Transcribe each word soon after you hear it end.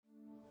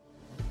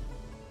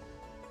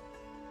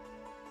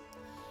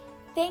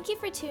Thank you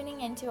for tuning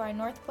into our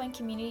North Point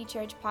Community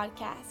Church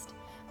podcast.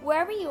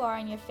 Wherever you are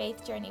in your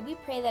faith journey, we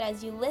pray that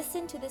as you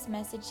listen to this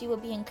message, you will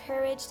be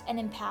encouraged and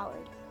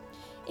empowered.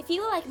 If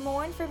you would like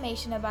more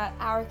information about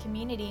our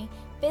community,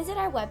 visit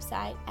our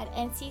website at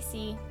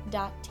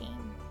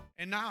ncc.team.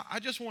 And now I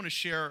just want to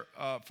share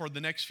for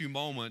the next few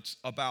moments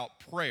about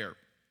prayer.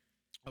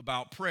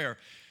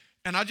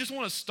 And I just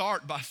want to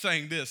start by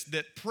saying this,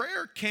 that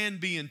prayer can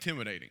be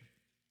intimidating.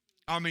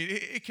 I mean,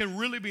 it can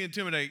really be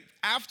intimidating.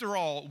 After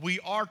all, we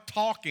are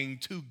talking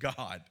to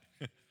God.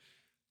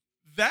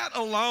 That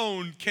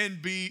alone can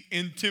be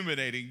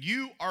intimidating.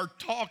 You are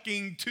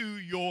talking to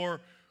your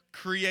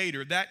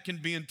Creator. That can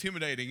be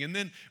intimidating. And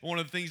then one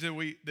of the things that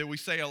we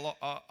say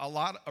a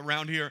lot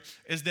around here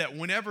is that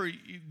whenever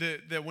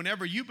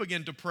you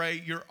begin to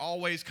pray, you're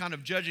always kind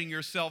of judging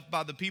yourself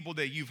by the people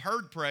that you've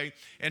heard pray.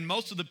 And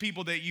most of the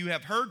people that you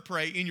have heard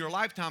pray in your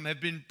lifetime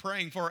have been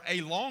praying for a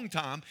long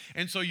time.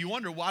 And so you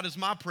wonder, why does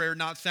my prayer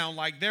not sound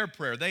like their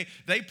prayer?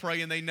 They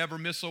pray and they never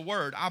miss a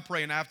word. I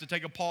pray and I have to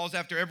take a pause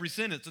after every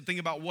sentence to think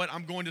about what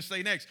I'm going to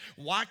say next.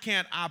 Why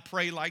can't I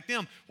pray like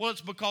them? Well,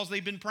 it's because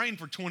they've been praying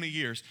for 20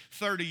 years,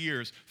 30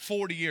 years,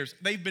 40 years.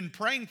 They've been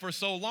praying for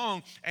so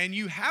long, and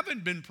you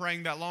haven't been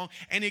praying that long,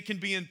 and it can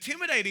be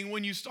intimidating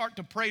when you start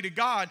to pray to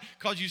God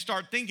because you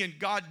start thinking,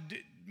 God,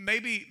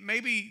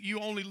 maybe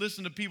you only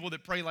listen to people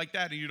that pray like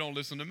that and you don't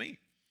listen to me.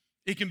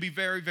 It can be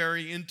very,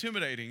 very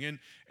intimidating.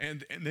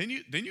 And then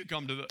you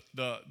come to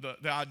the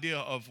idea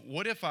of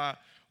what if I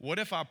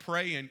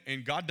pray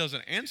and God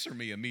doesn't answer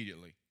me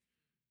immediately?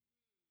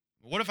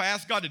 What if I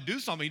ask God to do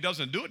something, He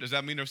doesn't do it? Does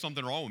that mean there's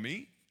something wrong with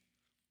me?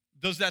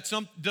 Does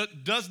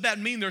that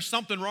mean there's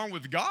something wrong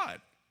with God?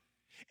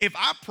 If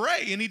I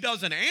pray and He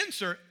doesn't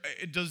answer,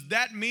 does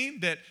that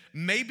mean that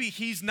maybe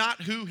He's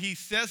not who He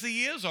says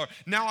He is? Or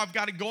now I've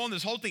got to go on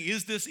this whole thing.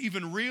 Is this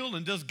even real?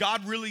 And does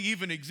God really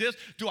even exist?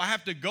 Do I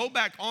have to go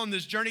back on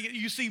this journey?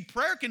 You see,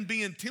 prayer can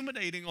be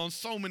intimidating on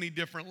so many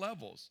different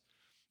levels.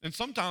 And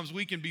sometimes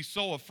we can be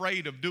so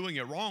afraid of doing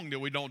it wrong that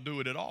we don't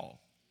do it at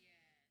all.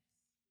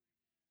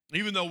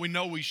 Even though we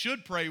know we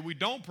should pray, we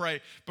don't pray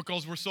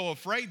because we're so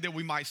afraid that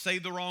we might say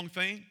the wrong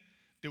thing,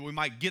 that we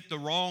might get the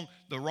wrong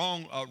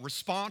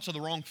response or the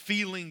wrong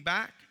feeling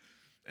back.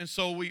 And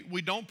so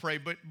we don't pray.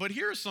 But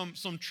here are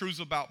some truths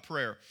about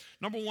prayer.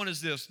 Number one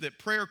is this, that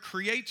prayer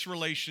creates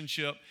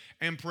relationship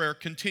and prayer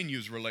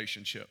continues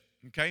relationship.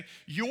 Okay?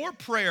 Your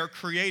prayer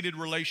created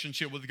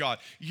relationship with God.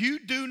 You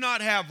do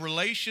not have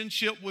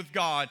relationship with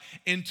God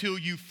until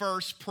you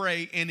first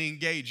pray and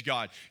engage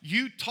God.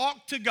 You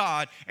talk to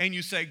God and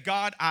you say,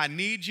 God, I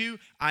need you.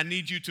 I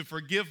need you to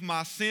forgive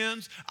my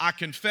sins. I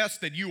confess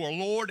that you are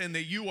Lord and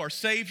that you are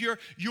Savior.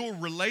 Your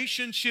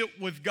relationship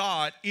with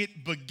God,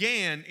 it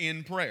began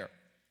in prayer.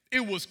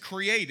 It was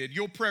created.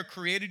 Your prayer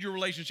created your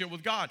relationship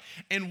with God.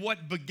 And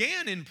what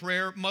began in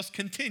prayer must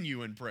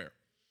continue in prayer.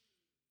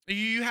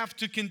 You have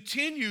to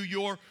continue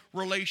your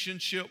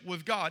relationship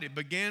with God. It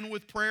began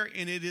with prayer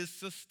and it is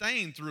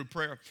sustained through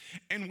prayer.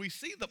 And we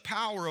see the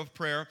power of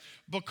prayer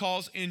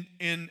because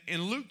in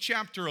Luke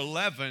chapter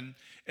 11,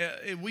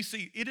 we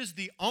see it is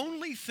the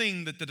only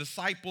thing that the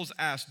disciples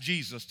asked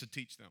Jesus to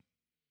teach them.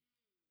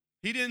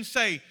 He didn't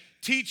say,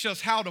 teach us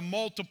how to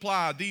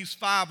multiply these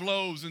 5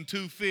 loaves and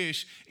 2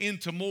 fish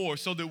into more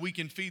so that we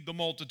can feed the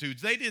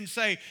multitudes. They didn't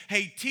say,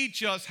 hey,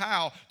 teach us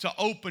how to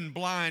open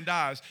blind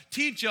eyes.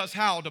 Teach us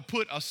how to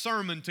put a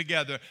sermon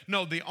together.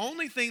 No, the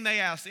only thing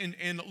they asked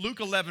in Luke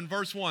 11,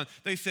 verse 1,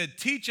 they said,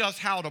 teach us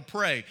how to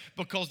pray,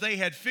 because they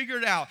had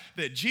figured out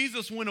that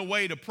Jesus went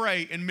away to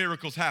pray and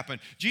miracles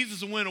happened.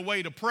 Jesus went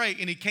away to pray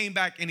and He came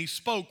back and He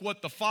spoke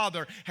what the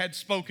Father had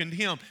spoken to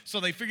Him. So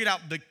they figured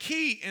out the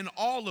key in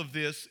all of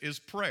this is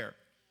prayer.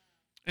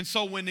 And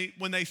so when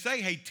they say,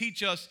 hey,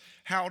 teach us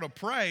how to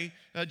pray,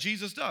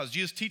 Jesus does.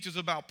 Jesus teaches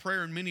about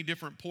prayer in many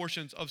different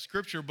portions of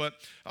Scripture. But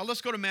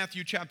let's go to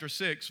Matthew chapter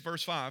 6,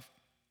 verse 5.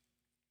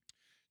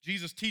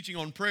 Jesus teaching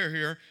on prayer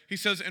here. He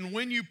says, and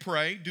when you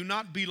pray, do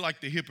not be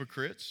like the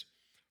hypocrites,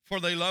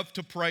 for they love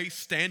to pray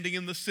standing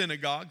in the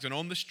synagogues and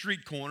on the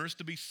street corners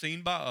to be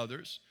seen by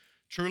others.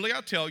 Truly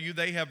I tell you,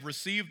 they have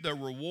received their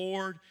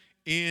reward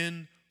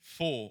in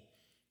full.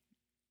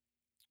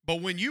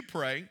 But when you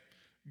pray,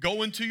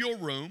 go into your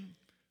room,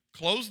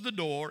 close the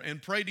door,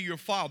 and pray to your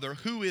Father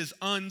who is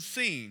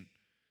unseen.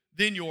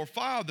 Then your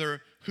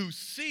Father who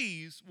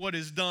sees what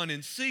is done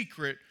in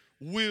secret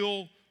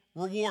will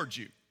reward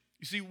you.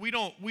 You see, we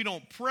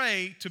don't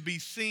pray to be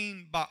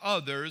seen by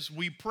others.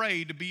 We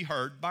pray to be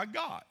heard by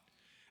God.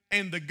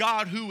 And the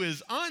God who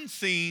is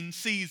unseen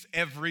sees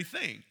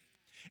everything.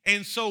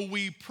 And so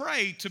we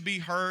pray to be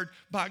heard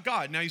by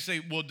God. Now you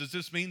say, well, does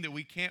this mean that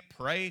we can't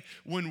pray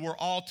when we're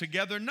all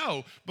together?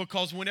 No,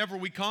 because whenever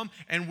we come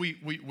and we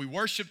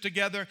worship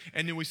together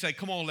and then we say,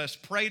 come on, let's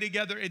pray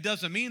together, it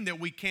doesn't mean that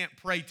we can't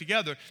pray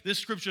together. This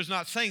scripture is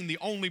not saying the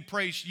only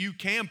place you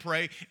can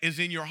pray is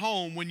in your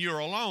home when you're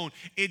alone.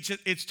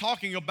 It's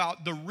talking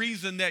about the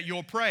reason that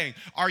you're praying.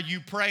 Are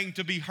you praying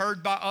to be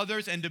heard by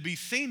others and to be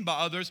seen by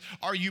others?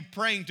 Are you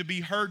praying to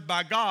be heard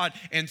by God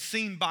and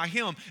seen by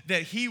Him,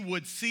 that He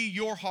would see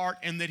your heart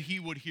and that He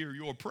would hear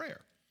your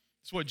prayer?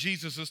 That's what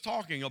Jesus is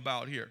talking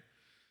about here.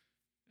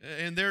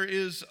 And there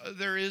is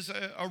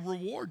a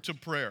reward to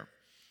prayer.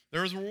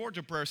 There is a reward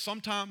to prayer.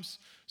 Sometimes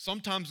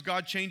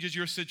God changes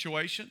your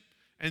situation,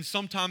 and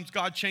sometimes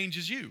God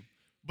changes you.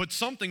 But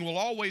something will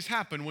always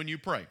happen when you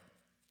pray.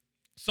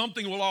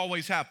 Something will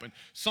always happen.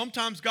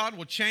 Sometimes God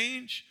will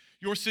change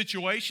your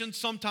situation.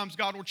 Sometimes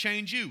God will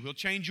change you. He'll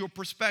change your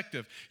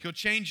perspective. He'll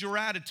change your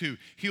attitude.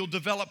 He'll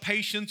develop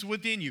patience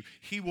within you.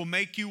 He will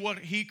make you what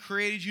He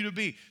created you to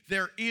be.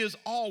 There is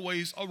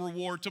always a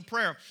reward to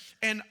prayer.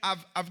 And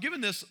I've given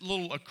this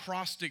little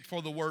acrostic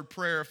for the word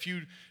prayer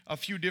a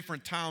few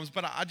different times,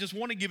 but I just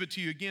want to give it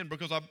to you again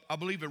because I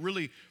believe it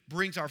really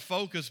brings our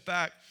focus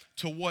back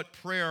to what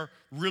prayer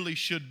really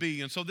should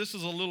be. And so this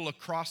is a little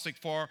acrostic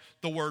for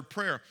the word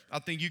prayer. I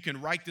think you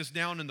can write this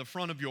down in the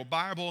front of your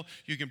Bible.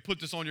 You can put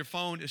this on your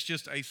phone. It's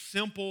just a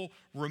simple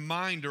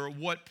reminder of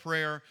what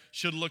prayer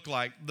should look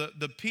like.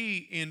 The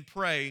P in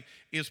pray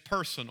is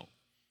personal.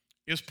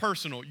 It's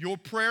personal. Your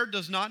prayer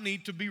does not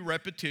need to be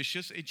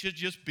repetitious. It should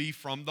just be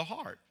from the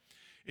heart.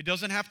 It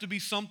doesn't have to be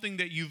something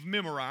that you've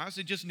memorized.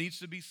 It just needs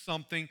to be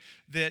something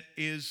that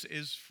is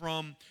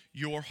from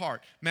your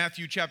heart.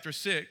 Matthew chapter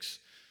 6,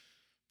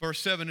 verse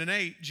 7 and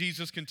 8,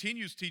 Jesus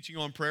continues teaching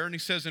on prayer, and He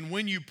says, "And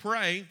when you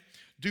pray,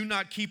 do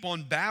not keep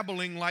on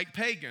babbling like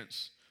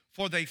pagans,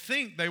 for they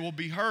think they will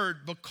be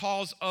heard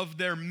because of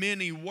their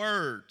many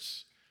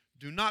words.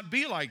 Do not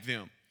be like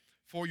them,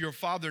 for your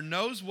Father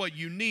knows what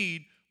you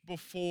need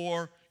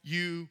before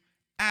you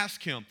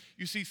ask Him."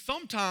 You see,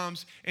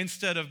 sometimes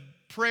instead of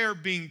prayer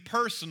being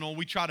personal,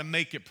 we try to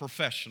make it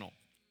professional.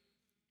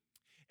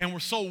 And we're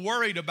so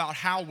worried about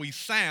how we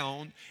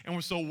sound, and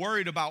we're so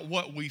worried about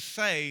what we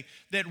say,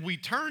 that we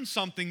turn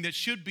something that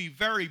should be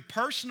very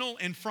personal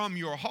and from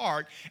your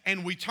heart,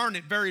 and we turn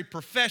it very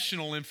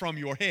professional and from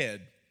your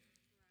head.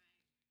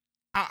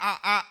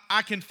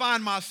 I can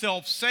find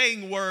myself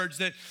saying words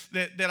that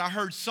I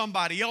heard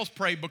somebody else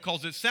pray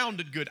because it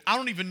sounded good. I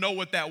don't even know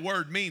what that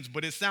word means,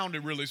 but it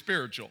sounded really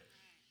spiritual.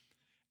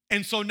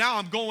 And so now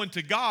I'm going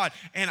to God,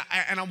 and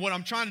what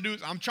I'm trying to do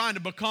is I'm trying to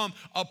become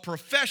a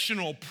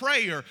professional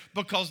prayer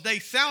because they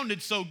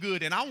sounded so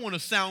good, and I want to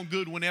sound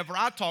good whenever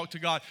I talk to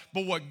God.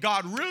 But what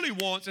God really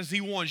wants is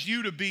He wants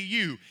you to be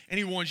you, and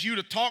He wants you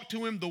to talk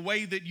to Him the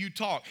way that you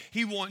talk.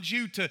 He wants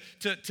you to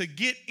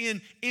get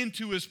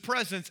into His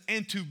presence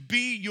and to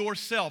be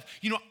yourself.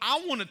 You know,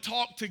 I want to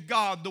talk to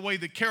God the way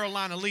that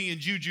Carolina Lee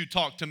and Juju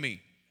talk to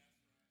me.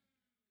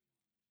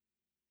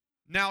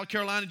 Now,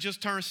 Carolina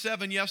just turned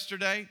 7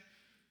 yesterday.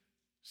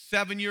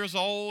 7 years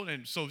old,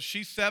 and so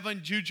she's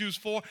 7, Juju's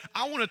 4.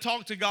 I want to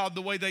talk to God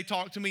the way they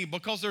talk to me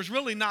because there's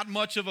really not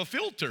much of a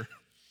filter.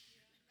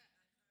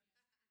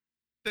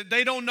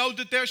 They don't know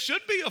that there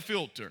should be a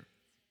filter.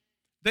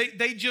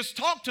 They just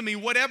talk to me,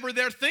 whatever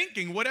they're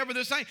thinking, whatever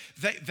they're saying.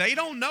 They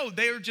don't know.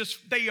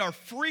 They are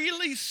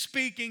freely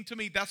speaking to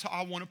me. That's how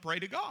I want to pray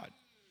to God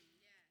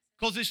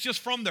because it's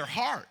just from their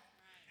heart.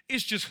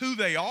 It's just who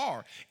they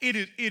are.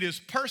 It is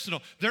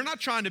personal. They're not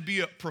trying to be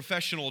a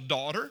professional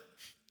daughter.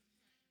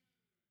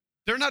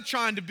 They're not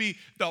trying to be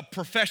the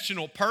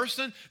professional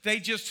person. They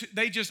just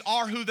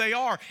are who they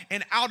are.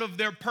 And out of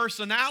their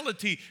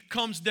personality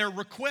comes their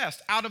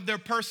request. Out of their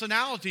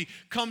personality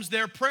comes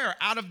their prayer.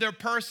 Out of their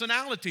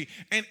personality.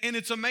 And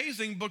it's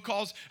amazing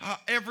because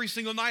every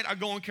single night I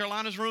go in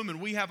Carolina's room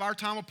and we have our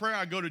time of prayer.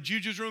 I go to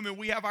Juju's room and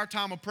we have our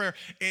time of prayer.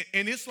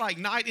 And it's like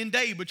night and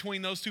day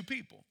between those two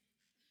people.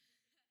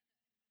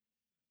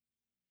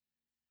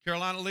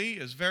 Carolina Lee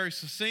is very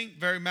succinct,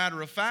 very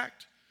matter of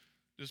fact.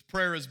 This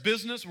prayer is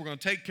business. We're going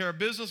to take care of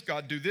business.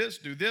 God, do this,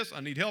 do this. I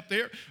need help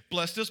there.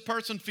 Bless this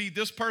person, feed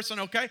this person,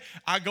 okay?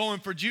 I go in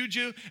for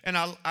Juju, and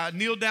I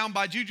kneel down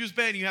by Juju's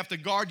bed, and you have to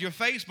guard your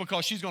face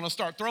because she's going to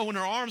start throwing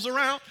her arms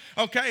around,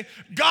 okay?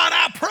 God,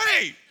 I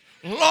pray,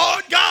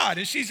 Lord God.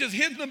 And she's just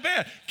hitting the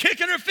bed,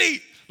 kicking her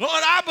feet. Lord,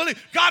 I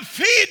believe. God,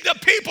 feed the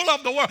people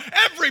of the world.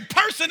 Every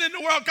person in the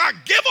world, God,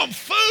 give them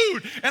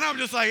food. And I'm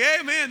just like,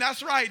 amen,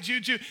 that's right,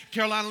 Juju.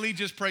 Carolina Lee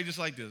just prayed just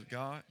like this.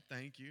 God,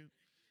 thank you.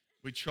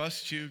 We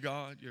trust you,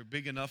 God. You're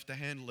big enough to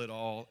handle it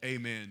all.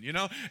 Amen. You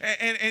know,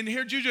 and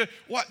here, Juju,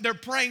 what they're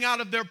praying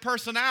out of their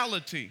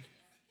personality.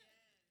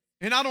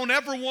 And I don't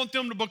ever want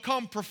them to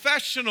become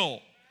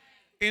professional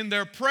in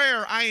their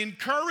prayer. I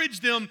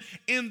encourage them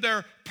in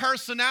their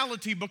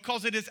personality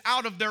because it is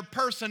out of their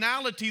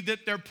personality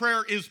that their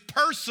prayer is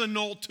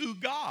personal to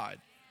God.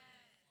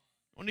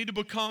 Don't need to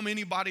become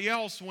anybody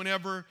else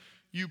whenever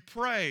you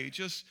pray.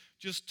 Just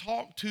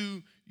talk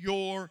to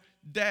your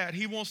dad.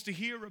 He wants to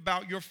hear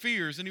about your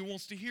fears, and he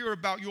wants to hear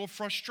about your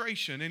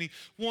frustration, and he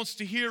wants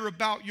to hear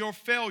about your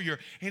failure,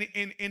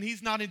 and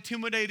he's not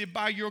intimidated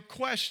by your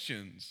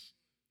questions.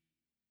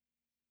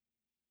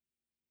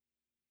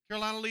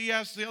 Carolina Lee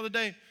asked the other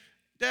day,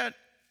 Dad,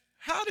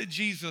 how did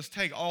Jesus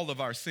take all of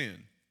our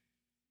sin?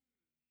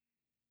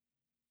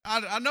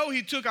 I know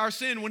he took our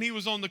sin when he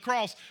was on the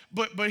cross,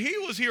 but he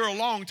was here a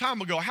long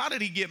time ago. How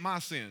did he get my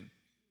sin?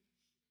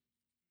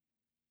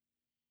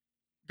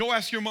 Go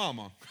ask your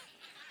mama.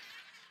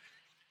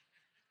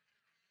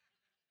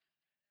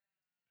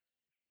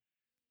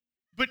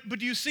 But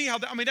do you see how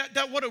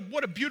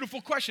what a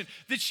beautiful question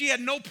that she had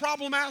no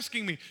problem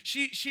asking me.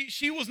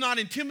 She was not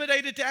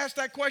intimidated to ask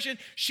that question.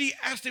 She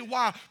asked it.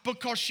 Why?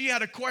 Because she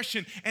had a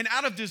question, and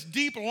out of this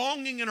deep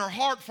longing in her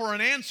heart for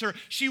an answer,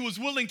 she was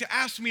willing to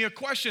ask me a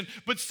question.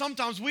 But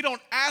sometimes we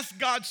don't ask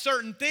God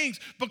certain things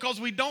because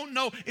we don't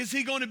know, is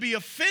he going to be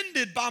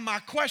offended by my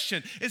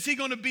question? Is he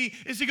going to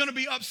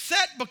be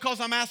upset because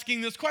I'm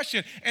asking this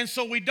question? And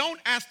so we don't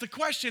ask the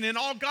question, and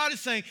all God is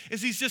saying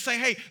is he's just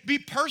saying, hey, be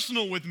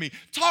personal with me.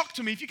 Talk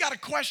to me. If you got a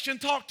question,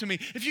 talk to me.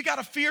 If you got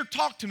a fear,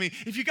 talk to me.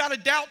 If you got a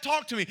doubt,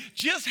 talk to me.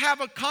 Just have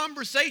a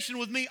conversation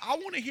with me. I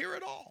want to hear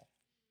it all.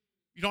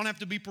 You don't have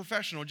to be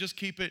professional. Just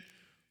keep it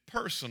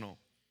personal.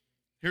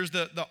 Here's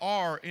the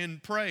R in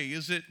pray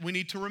is that we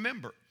need to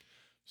remember.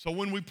 So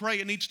when we pray,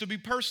 it needs to be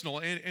personal.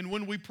 And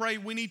when we pray,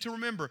 we need to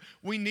remember.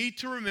 We need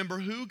to remember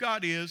who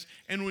God is,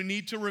 and we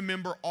need to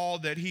remember all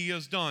that he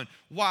has done.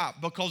 Why?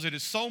 Because it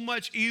is so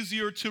much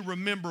easier to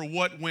remember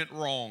what went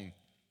wrong.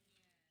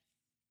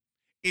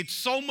 It's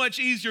so much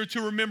easier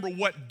to remember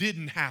what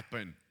didn't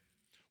happen,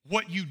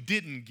 what you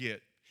didn't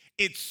get.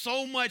 It's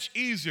so much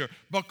easier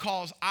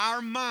because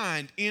our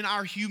mind in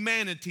our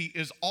humanity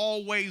is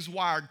always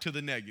wired to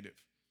the negative.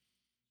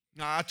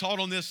 Now, I taught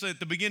on this at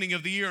the beginning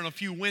of the year on a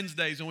few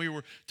Wednesdays, and we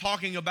were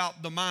talking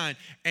about the mind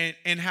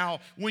and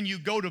how when you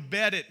go to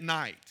bed at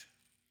night,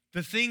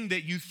 the thing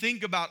that you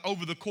think about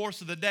over the course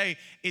of the day,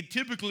 it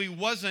typically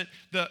wasn't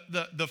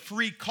the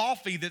free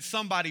coffee that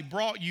somebody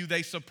brought you,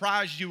 they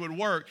surprised you at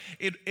work.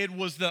 It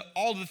was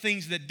all the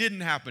things that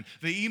didn't happen,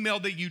 the email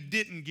that you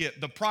didn't get,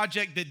 the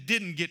project that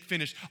didn't get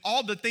finished,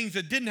 all the things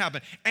that didn't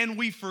happen. And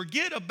we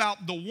forget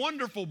about the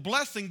wonderful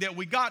blessing that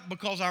we got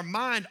because our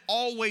mind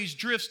always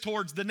drifts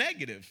towards the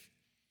negative.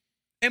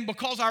 And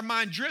because our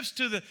mind drifts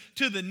to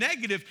the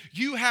negative,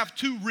 you have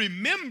to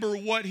remember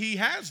what he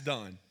has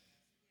done.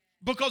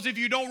 Because if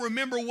you don't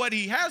remember what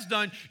he has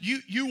done,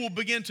 you will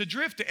begin to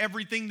drift to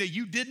everything that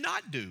you did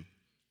not do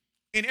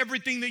and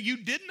everything that you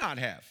did not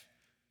have.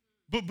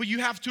 But you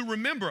have to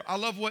remember. I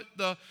love what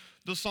the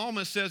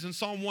psalmist says in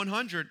Psalm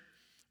 100,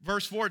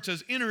 verse 4. It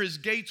says, enter his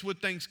gates with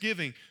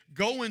thanksgiving.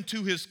 Go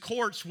into his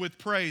courts with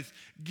praise.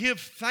 Give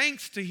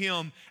thanks to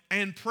him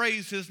and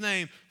praise his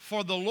name.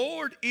 For the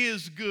Lord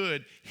is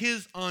good.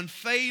 His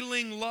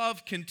unfailing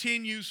love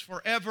continues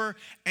forever,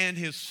 and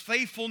his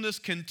faithfulness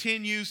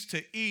continues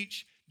to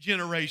each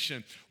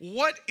generation.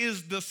 What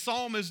is the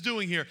psalmist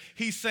doing here?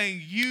 He's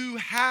saying you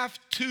have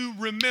to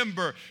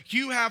remember.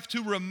 You have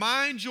to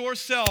remind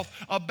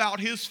yourself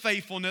about his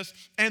faithfulness,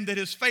 and that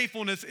his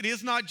faithfulness, it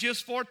is not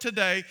just for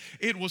today.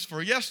 It was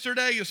for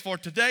yesterday, it's for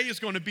today, it's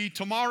going to be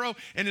tomorrow,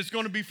 and it's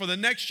going to be for the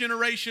next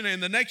generation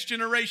and the next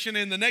generation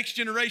and the next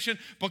generation,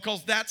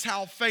 because that's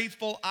how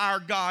faithful our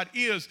God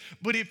is.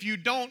 But if you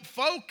don't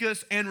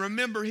focus and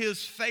remember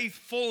his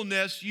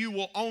faithfulness, you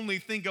will only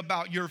think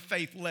about your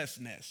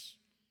faithlessness.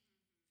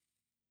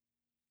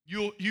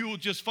 You will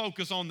just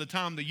focus on the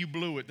time that you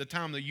blew it, the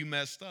time that you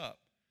messed up.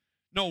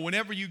 No,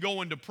 whenever you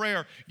go into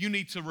prayer, you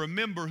need to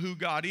remember who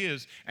God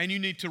is, and you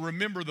need to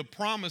remember the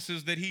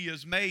promises that he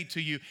has made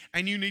to you,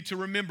 and you need to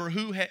remember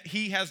who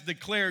he has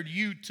declared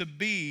you to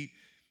be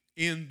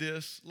in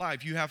this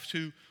life. You have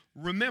to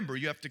remember.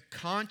 You have to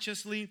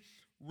consciously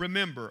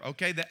remember.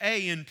 Okay, the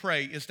A in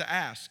pray is to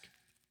ask.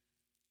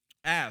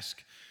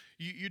 Ask.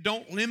 You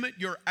don't limit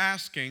your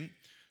asking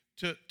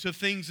to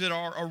things that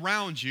are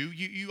around you.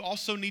 You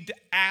also need to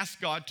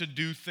ask God to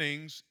do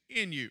things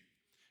in you.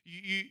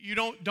 You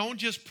don't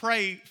just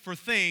pray for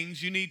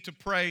things. You need to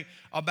pray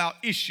about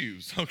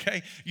issues,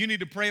 okay? You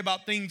need to pray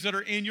about things that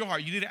are in your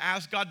heart. You need to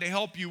ask God to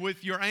help you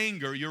with your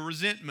anger, your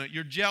resentment,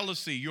 your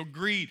jealousy, your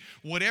greed,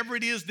 whatever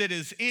it is that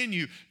is in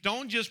you.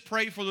 Don't just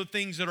pray for the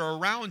things that are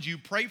around you.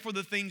 Pray for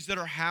the things that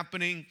are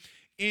happening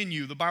in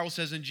you. The Bible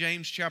says in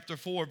James chapter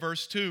 4,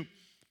 verse 2,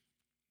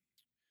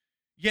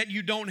 yet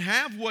you don't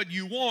have what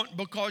you want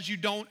because you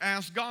don't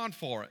ask God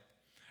for it.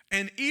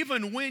 And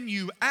even when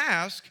you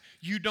ask,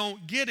 you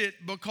don't get it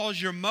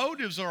because your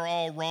motives are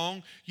all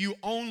wrong. You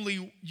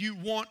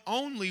want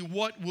only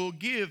what will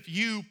give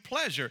you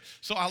pleasure.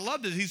 So I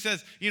love this. He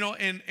says,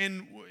 and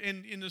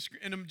in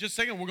just a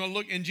second, we're going to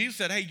look. And Jesus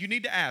said, hey, you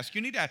need to ask.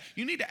 You need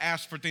to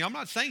ask for things. I'm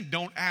not saying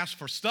don't ask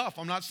for stuff.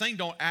 I'm not saying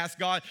don't ask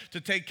God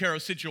to take care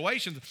of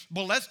situations.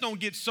 But let's don't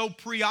get so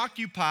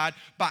preoccupied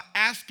by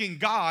asking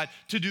God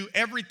to do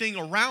everything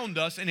around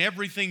us and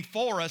everything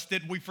for us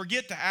that we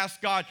forget to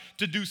ask God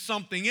to do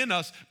something in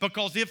us,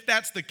 because if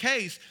that's the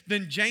case,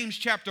 then James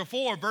chapter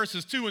 4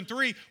 verses 2 and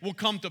 3 will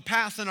come to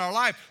pass in our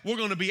life. We're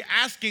going to be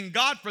asking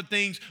God for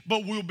things,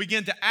 but we'll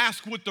begin to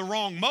ask with the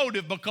wrong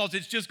motive, because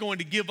it's just going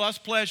to give us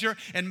pleasure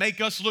and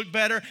make us look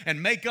better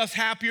and make us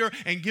happier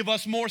and give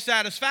us more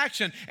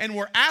satisfaction. And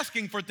we're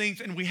asking for things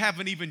and we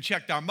haven't even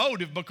checked our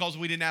motive, because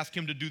we didn't ask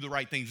him to do the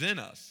right things in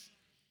us,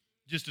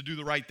 just to do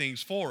the right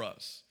things for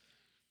us.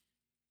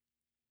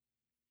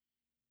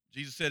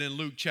 Jesus said in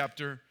Luke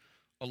chapter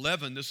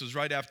 11, this is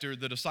right after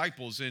the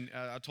disciples, and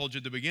I told you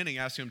at the beginning,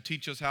 asked him,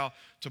 teach us how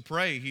to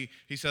pray.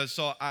 He says,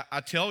 so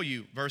I tell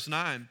you, verse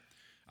 9,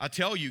 I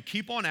tell you,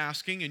 keep on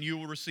asking and you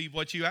will receive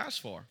what you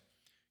ask for.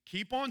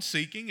 Keep on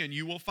seeking and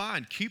you will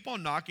find. Keep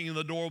on knocking and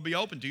the door will be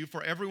open to you.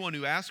 For everyone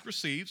who asks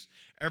receives,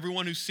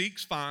 everyone who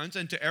seeks finds,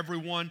 and to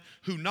everyone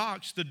who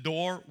knocks the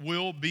door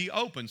will be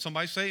open.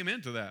 Somebody say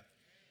amen to that.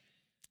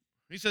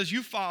 He says,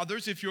 you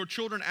fathers, if your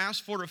children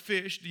ask for a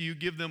fish, do you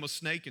give them a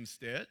snake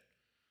instead?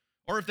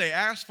 Or if they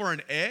ask for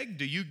an egg,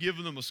 do you give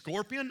them a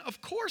scorpion?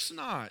 Of course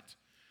not.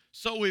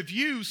 So if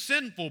you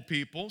sinful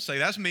people, say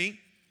that's me.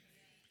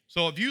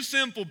 So if you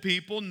sinful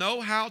people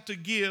know how to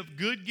give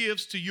good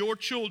gifts to your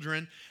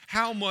children,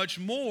 how much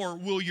more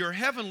will your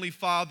heavenly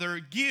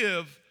Father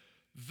give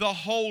the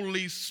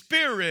Holy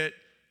Spirit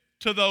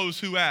to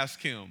those who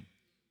ask him?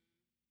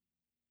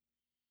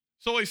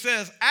 So he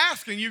says,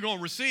 ask and you're going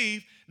to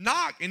receive.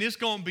 Knock and it's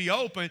going to be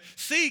open.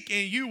 Seek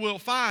and you will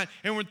find.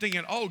 And we're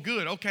thinking, oh,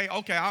 good, okay,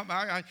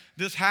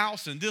 this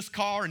house and this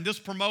car and this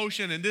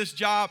promotion and this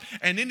job.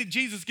 And then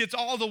Jesus gets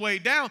all the way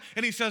down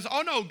and he says,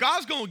 oh no,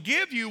 God's going to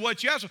give you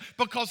what you ask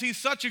for because he's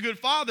such a good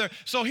Father.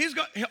 So he's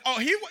not going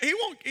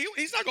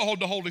to hold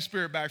the Holy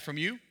Spirit back from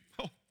you.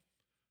 Oh,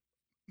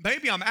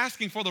 maybe I'm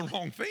asking for the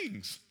wrong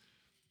things.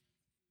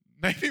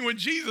 Maybe when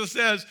Jesus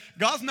says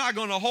God's not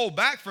going to hold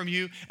back from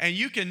you and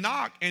you can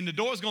knock and the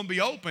door's going to be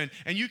open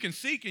and you can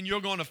seek and you're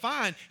going to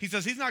find, he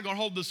says he's not going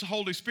to hold this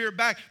Holy Spirit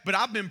back, but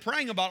I've been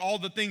praying about all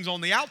the things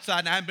on the outside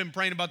and I haven't been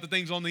praying about the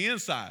things on the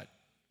inside.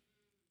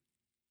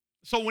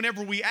 So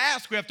whenever we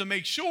ask, we have to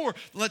make sure,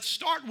 let's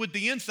start with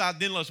the inside,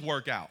 then let's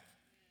work out.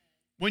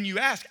 When you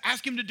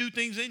ask him to do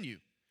things in you.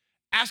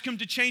 Ask him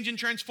to change and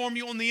transform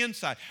you on the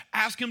inside.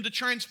 Ask him to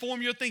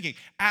transform your thinking.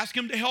 Ask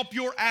him to help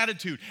your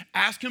attitude.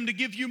 Ask him to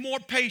give you more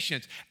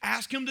patience.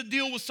 Ask him to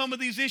deal with some of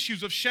these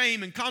issues of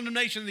shame and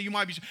condemnation that you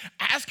might be.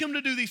 Ask him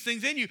to do these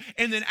things in you.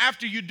 And then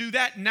after you do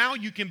that, now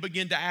you can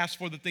begin to ask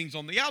for the things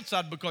on the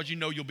outside because you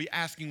know you'll be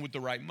asking with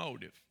the right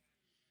motive.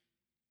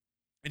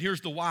 And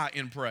here's the why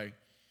in pray.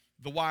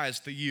 The why is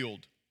to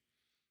yield.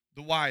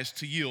 The why is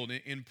to yield.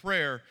 In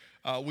prayer,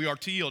 we are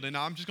to yield. And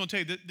I'm just going to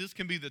tell you that this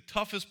can be the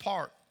toughest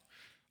part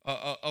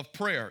of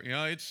prayer. You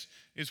know,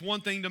 it's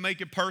one thing to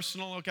make it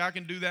personal. Okay, I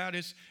can do that.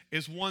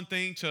 It's one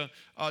thing to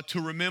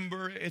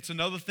remember. It's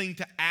another thing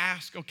to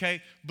ask.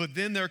 Okay, but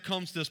then there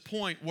comes this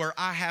point where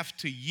I have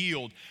to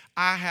yield.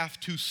 I have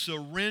to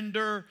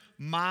surrender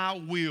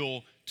my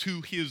will to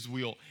his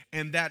will,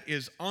 and that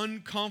is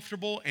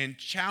uncomfortable and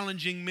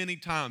challenging many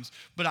times.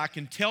 But I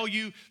can tell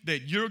you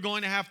that you're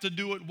going to have to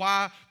do it.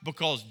 Why?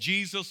 Because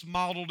Jesus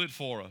modeled it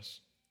for us.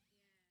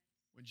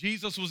 When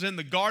Jesus was in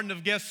the Garden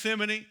of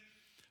Gethsemane,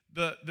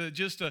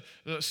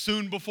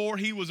 soon before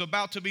he was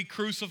about to be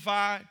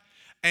crucified,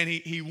 and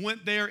he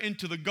went there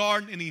into the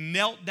garden and he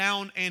knelt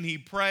down and he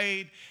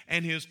prayed,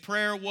 and his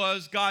prayer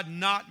was, God,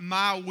 not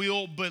my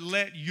will, but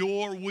let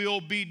your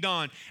will be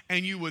done.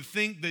 And you would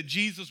think that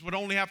Jesus would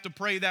only have to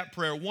pray that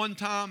prayer one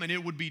time and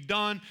it would be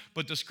done,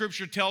 but the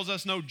scripture tells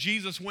us no,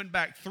 Jesus went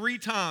back 3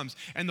 times,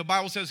 and the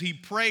Bible says he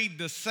prayed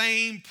the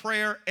same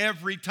prayer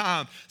every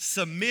time,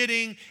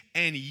 submitting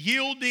and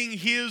yielding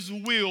his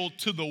will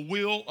to the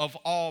will of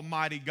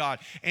Almighty God.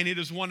 And it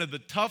is one of the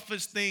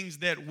toughest things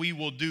that we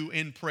will do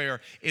in prayer,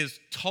 is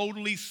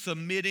totally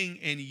submitting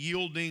and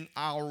yielding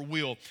our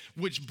will,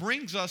 which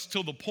brings us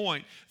to the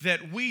point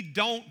that we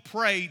don't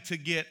pray to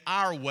get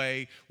our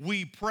way,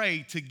 we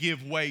pray to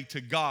give way to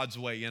God's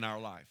way in our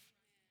life.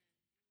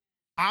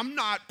 I'm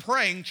not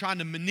praying trying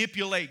to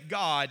manipulate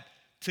God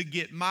to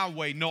get my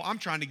way. No, I'm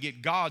trying to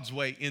get God's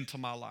way into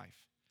my life.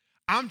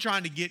 I'm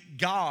trying to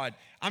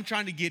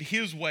get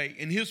his way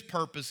and his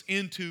purpose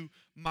into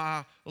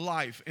my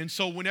life. And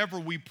so whenever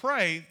we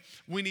pray,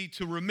 we need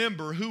to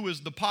remember who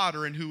is the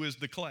potter and who is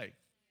the clay.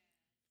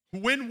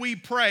 When we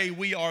pray,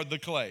 we are the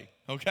clay.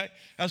 Okay?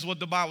 That's what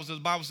the Bible says.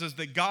 The Bible says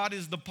that God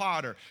is the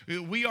potter.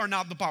 We are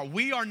not the potter.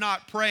 We are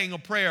not praying a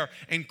prayer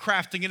and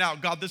crafting it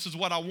out. God, this is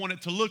what I want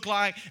it to look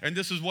like, and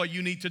this is what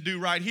you need to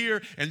do right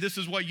here, and this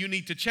is what you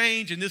need to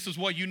change, and this is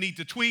what you need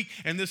to tweak,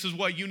 and this is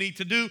what you need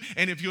to do.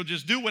 And if you'll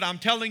just do what I'm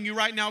telling you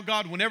right now,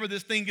 God, whenever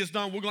this thing gets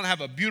done, we're going to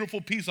have a beautiful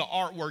piece of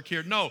artwork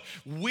here. No,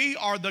 we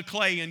are the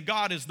clay, and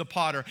God is the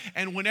potter.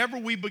 And whenever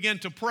we begin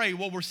to pray,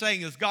 what we're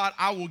saying is, God,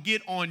 I will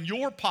get on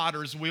your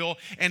potter's wheel,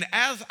 and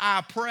as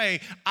I pray,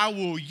 I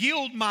will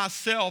yield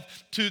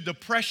myself to the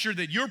pressure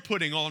that you're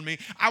putting on me.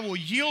 I will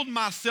yield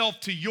myself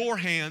to your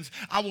hands.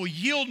 I will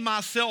yield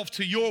myself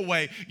to your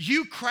way.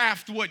 You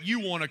craft what you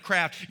want to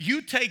craft.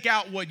 You take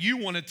out what you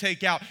want to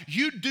take out.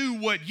 You do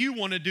what you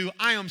want to do.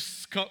 I am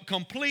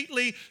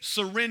completely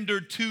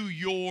surrendered to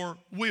your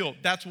will.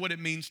 That's what it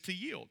means to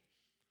yield.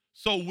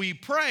 So we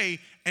pray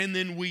and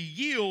then we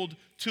yield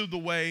to the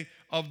way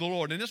of the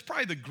Lord. And it's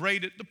probably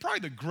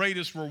the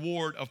greatest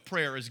reward of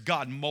prayer is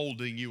God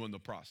molding you in the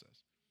process.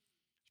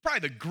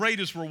 Probably the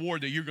greatest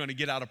reward that you're going to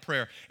get out of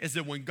prayer is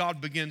that when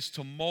God begins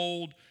to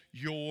mold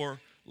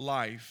your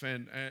life.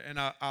 And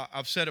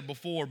I've said it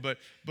before, but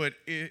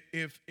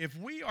if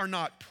we are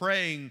not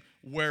praying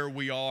where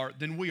we are,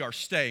 then we are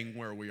staying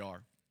where we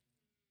are.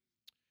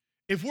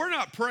 If we're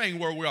not praying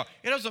where we are,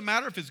 it doesn't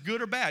matter if it's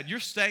good or bad. You're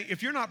staying.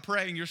 If you're not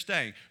praying, you're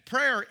staying.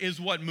 Prayer is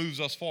what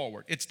moves us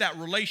forward. It's that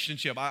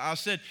relationship. I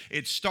said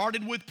it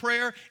started with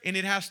prayer, and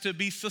it has to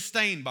be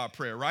sustained by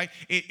prayer, right?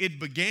 It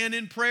began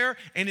in prayer,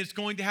 and it's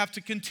going to have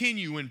to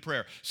continue in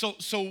prayer. So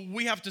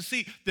we have to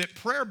see that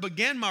prayer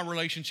began my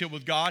relationship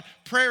with God.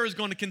 Prayer is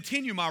going to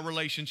continue my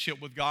relationship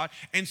with God.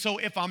 And so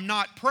if I'm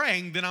not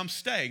praying, then I'm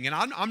staying. And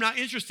I'm not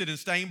interested in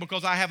staying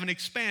because I haven't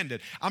expanded.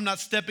 I'm not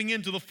stepping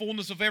into the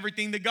fullness of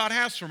everything that God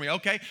has for me.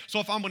 Okay, so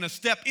if I'm going to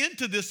step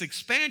into this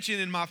expansion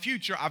in my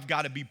future, I've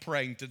got to be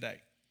praying today.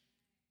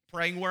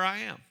 Praying where I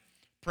am.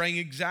 Praying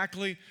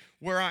exactly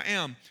where I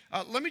am.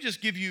 Let me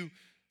just give you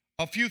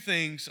a few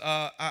things.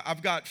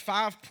 I've got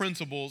 5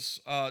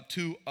 principles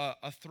to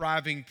a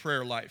thriving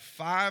prayer life.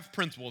 5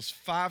 principles,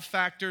 5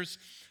 factors.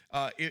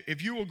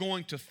 If you are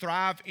going to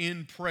thrive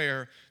in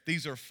prayer,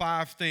 these are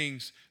 5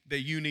 things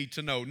that you need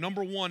to know.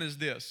 Number 1 is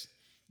this.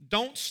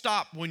 Don't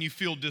stop when you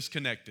feel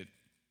disconnected.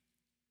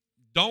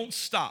 Don't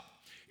stop.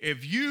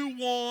 If you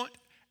want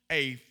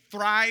a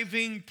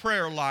thriving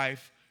prayer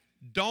life,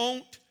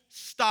 don't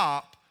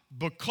stop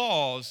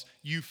because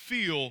you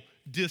feel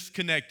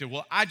disconnected.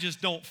 Well, I just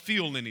don't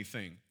feel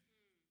anything.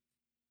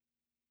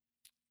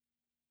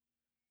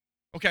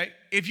 Okay,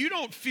 if you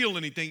don't feel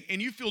anything and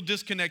you feel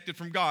disconnected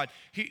from God,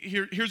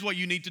 here's what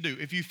you need to do.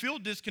 If you feel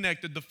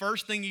disconnected, the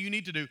first thing you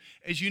need to do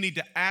is you need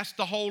to ask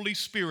the Holy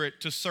Spirit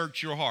to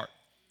search your heart.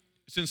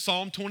 It's in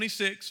Psalm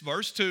 26,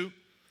 verse 2.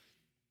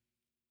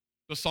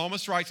 The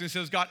psalmist writes and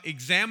says, God,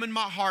 examine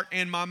my heart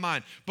and my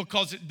mind.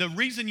 Because the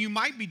reason you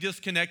might be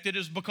disconnected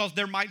is because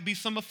there might be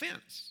some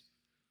offense.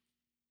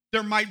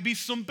 There might be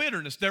some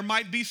bitterness. There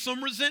might be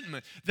some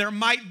resentment. There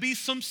might be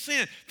some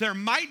sin. There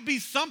might be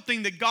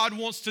something that God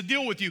wants to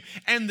deal with you.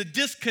 And the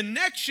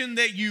disconnection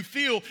that you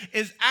feel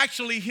is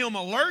actually Him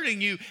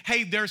alerting you,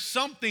 hey, there's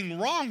something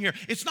wrong here.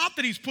 It's not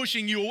that He's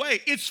pushing you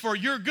away. It's for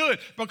your good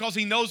because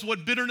He knows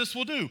what bitterness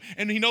will do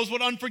and He knows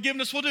what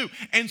unforgiveness will do.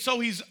 And so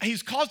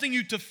He's causing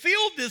you to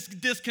feel this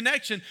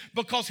disconnection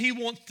because He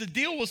wants to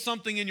deal with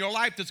something in your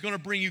life that's going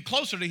to bring you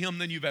closer to Him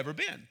than you've ever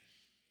been.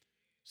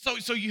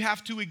 So you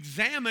have to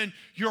examine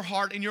your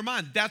heart and your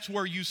mind. That's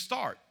where you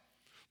start.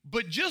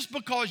 But just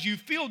because you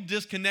feel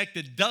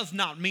disconnected does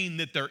not mean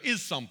that there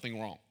is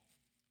something wrong.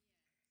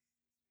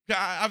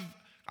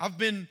 I've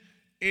been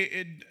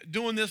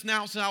doing this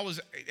now since I was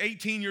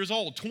 18 years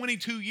old.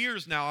 22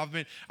 years now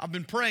I've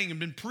been praying and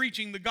been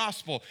preaching the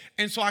gospel.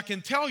 And so I can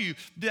tell you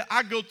that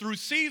I go through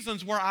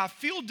seasons where I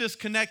feel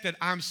disconnected.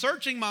 I'm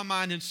searching my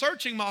mind and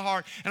searching my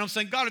heart. And I'm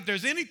saying, God, if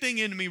there's anything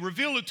in me,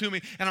 reveal it to me.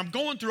 And I'm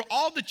going through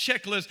all the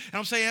checklists. And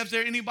I'm saying, is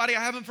there anybody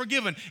I haven't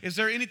forgiven? Is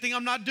there anything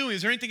I'm not doing?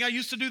 Is there anything I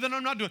used to do that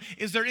I'm not doing?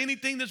 Is there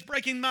anything that's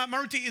breaking my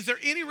routine? Is there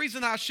any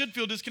reason I should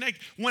feel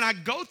disconnected? When I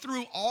go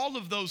through all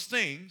of those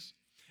things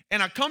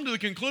and I come to the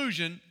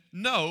conclusion,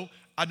 no,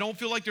 I don't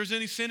feel like there's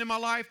any sin in my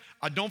life.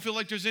 I don't feel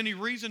like there's any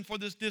reason for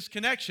this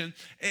disconnection.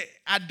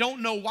 I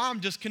don't know why I'm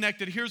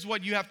disconnected. Here's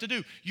what you have to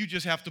do. You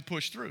just have to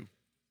push through.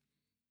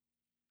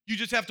 You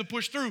just have to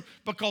push through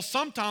because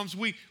sometimes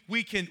we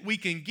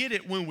can get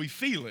it when we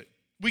feel it.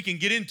 We can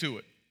get into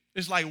it.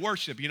 It's like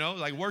worship,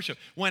 like worship.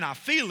 When I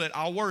feel it,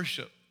 I'll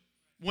worship.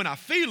 When I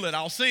feel it,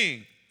 I'll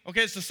sing.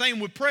 Okay, it's the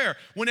same with prayer.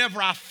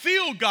 Whenever I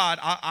feel God,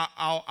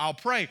 I'll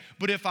pray.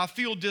 But if I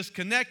feel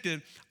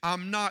disconnected,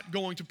 I'm not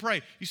going to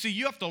pray. You see,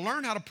 you have to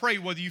learn how to pray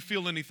whether you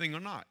feel anything or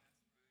not.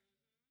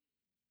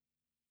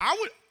 I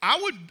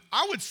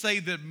would say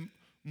that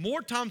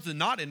more times than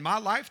not in my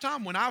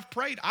lifetime, when I've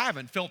prayed, I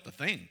haven't felt a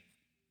thing.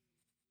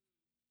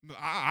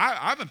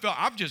 I haven't felt.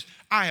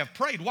 I have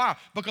prayed. Why?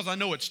 Because I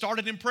know it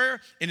started in prayer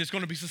and it's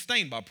going to be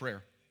sustained by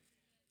prayer.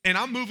 And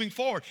I'm moving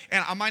forward.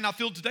 And I might not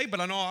feel it today, but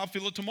I know I'll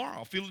feel it tomorrow.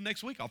 I'll feel it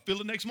next week. I'll feel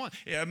it next month.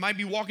 I might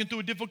be walking through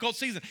a difficult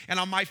season, and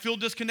I might feel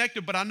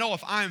disconnected, but I know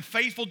if I am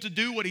faithful to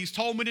do what He's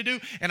told me to do,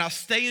 and I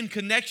stay in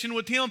connection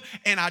with Him,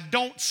 and I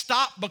don't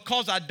stop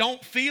because I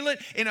don't feel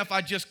it, and if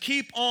I just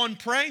keep on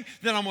praying,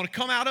 then I'm going to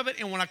come out of it.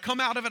 And when I come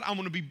out of it, I'm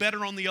going to be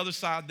better on the other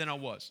side than I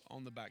was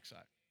on the backside.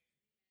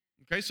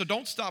 Okay, so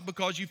don't stop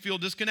because you feel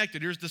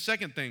disconnected. Here's the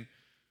second thing.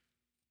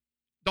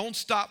 Don't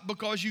stop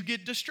because you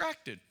get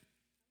distracted.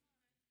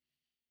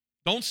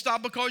 Don't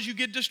stop because you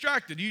get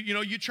distracted.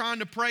 You're trying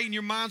to pray and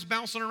your mind's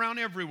bouncing around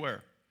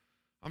everywhere.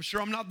 I'm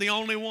sure I'm not the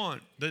only one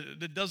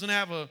that doesn't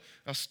have a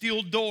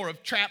steel door, a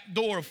trap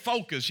door of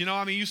focus.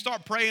 You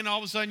start praying, and all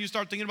of a sudden you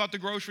start thinking about the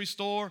grocery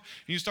store, and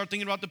you start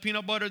thinking about the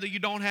peanut butter that you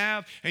don't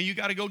have, and you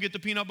got to go get the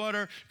peanut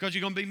butter because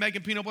you're going to be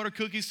making peanut butter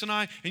cookies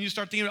tonight, and you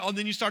start thinking,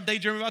 then you start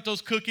daydreaming about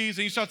those cookies,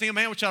 and you start thinking,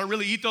 man, should I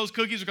really eat those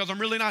cookies because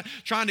I'm really not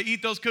trying to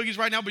eat those cookies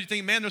right now, but you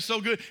think, man, they're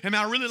so good, and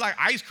man, I really like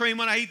ice cream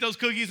when I eat those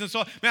cookies, and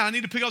so, man, I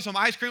need to pick up some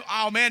ice cream.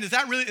 Oh, man, is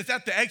that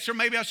the extra?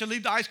 Maybe I should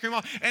leave the ice cream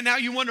off, and now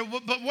you wonder,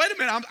 but wait a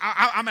minute,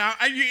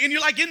 and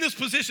you're like in this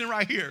position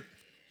right here,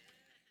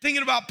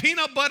 thinking about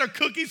peanut butter,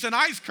 cookies, and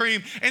ice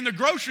cream and the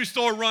grocery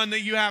store run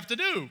that you have to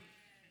do.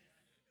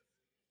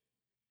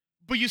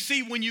 But you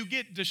see, when you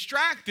get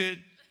distracted,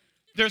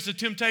 there's a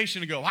temptation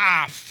to go,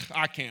 I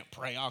can't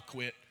pray, I'll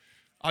quit.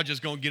 I'm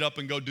just going to get up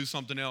and go do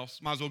something else.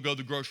 Might as well go to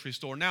the grocery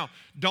store now.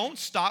 Don't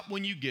stop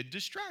when you get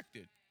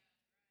distracted.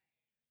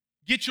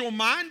 Get your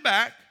mind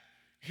back.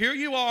 Here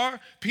you are,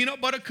 peanut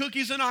butter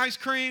cookies and ice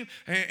cream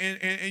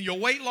and your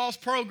weight loss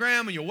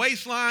program and your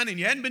waistline, and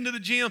you hadn't been to the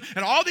gym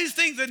and all these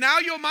things, and now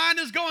your mind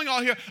is going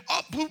all here. Oh,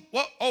 poop,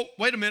 whoa, oh,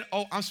 wait a minute.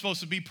 Oh, I'm supposed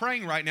to be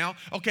praying right now.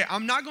 Okay,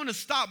 I'm not going to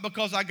stop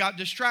because I got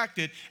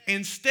distracted.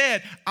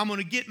 Instead, I'm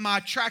going to get my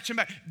traction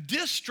back.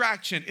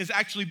 Distraction is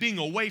actually being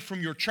away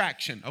from your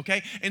traction,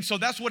 okay? And so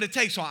that's what it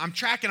takes. So I'm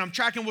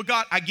tracking with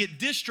God. I get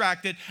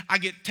distracted. I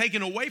get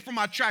taken away from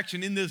my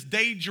traction in this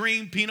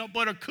daydream peanut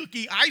butter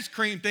cookie ice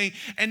cream thing,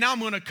 and now I'm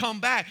going to come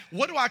back.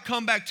 What do I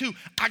come back to?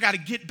 I got to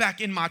get back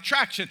in my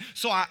traction.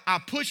 So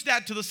I push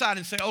that to the side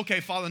and say,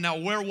 okay, Father, now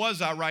where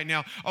was I right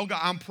now? Oh,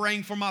 God, I'm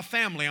praying for my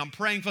family. I'm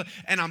praying for,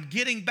 and I'm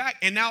getting back.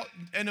 And now,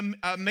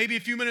 maybe a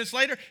few minutes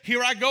later,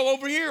 here I go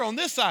over here on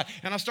this side.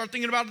 And I start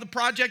thinking about the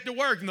project at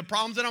work and the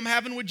problems that I'm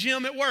having with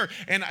Jim at work.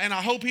 And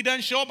I hope he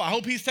doesn't show up. I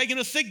hope he's taking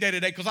a sick day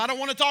today because I don't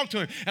want to talk to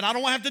him. And I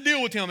don't want to have to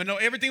deal with him. And no,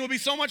 everything would be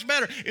so much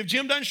better if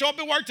Jim doesn't show up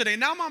at work today.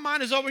 Now my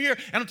mind is over here.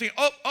 And I'm thinking,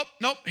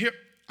 nope, here.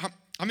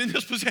 I'm in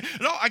this position.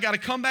 No, I got to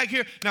come back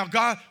here. Now,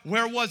 God,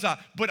 where was I?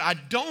 But I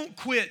don't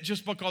quit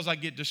just because I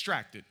get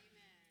distracted.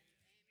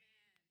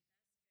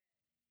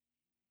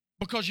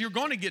 Because you're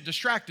going to get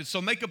distracted,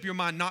 so make up your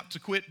mind not to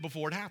quit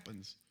before it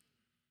happens.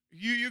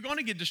 You're going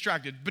to get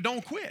distracted, but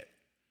don't quit.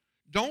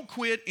 Don't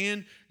quit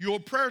in your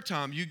prayer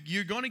time.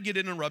 You're going to get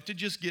interrupted.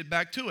 Just get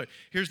back to it.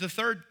 Here's the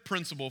third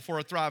principle for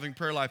a thriving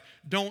prayer life.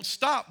 Don't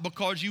stop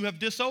because you have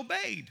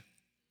disobeyed.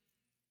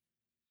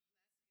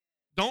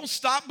 Don't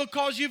stop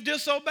because you've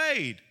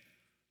disobeyed.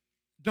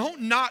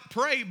 Don't not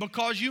pray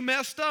because you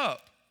messed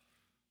up,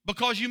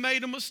 because you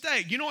made a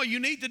mistake. You know what you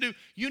need to do?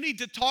 You need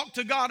to talk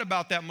to God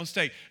about that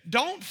mistake.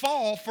 Don't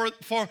fall for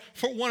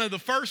one of the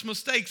first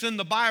mistakes in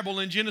the Bible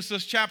in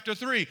Genesis chapter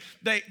 3.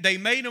 They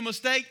made a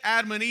mistake,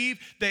 Adam and Eve.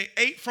 They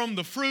ate from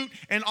the fruit,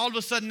 and all of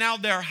a sudden now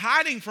they're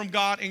hiding from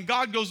God, and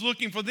God goes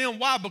looking for them.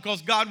 Why?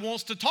 Because God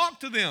wants to talk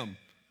to them.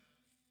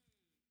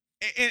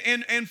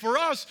 And for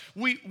us,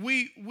 we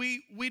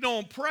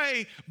don't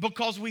pray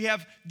because we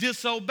have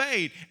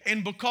disobeyed.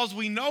 And because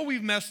we know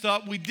we've messed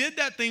up, we did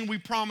that thing we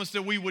promised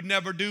that we would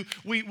never do.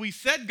 We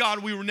said,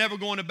 God, we were never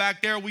going to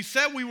back there. We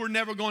said we were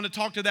never going to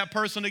talk to that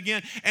person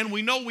again. And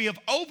we know we have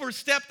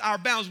overstepped our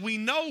bounds. We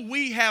know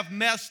we have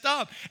messed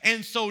up.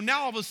 And so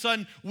now all of a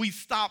sudden, we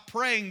stop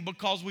praying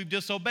because we've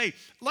disobeyed.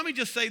 Let me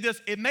just say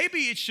this.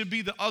 Maybe it should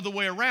be the other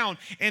way around.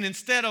 And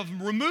instead of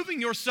removing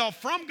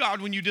yourself from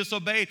God when you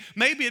disobey,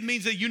 maybe it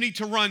means that you need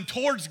to run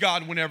towards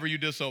God whenever you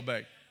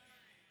disobey.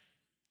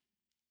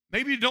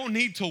 Maybe you don't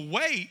need to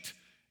wait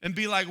and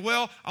be like,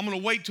 well, I'm going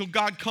to wait till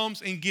God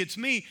comes and gets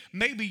me.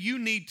 Maybe you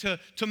need to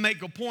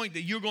make a point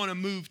that you're going to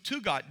move to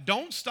God.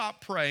 Don't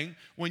stop praying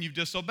when you've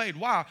disobeyed.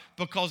 Why?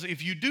 Because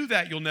if you do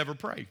that, you'll never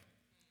pray.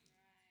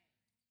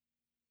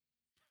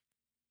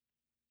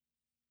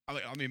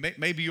 I mean,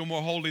 maybe you're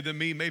more holy than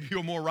me. Maybe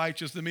you're more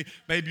righteous than me.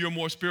 Maybe you're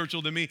more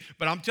spiritual than me.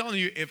 But I'm telling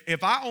you,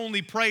 if I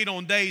only prayed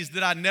on days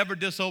that I never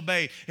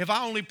disobeyed, if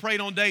I only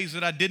prayed on days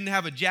that I didn't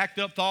have a jacked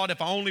up thought,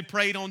 if I only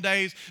prayed on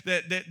days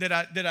that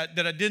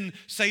I didn't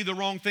say the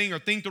wrong thing or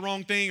think the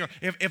wrong thing, or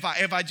if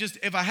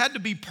I had to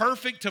be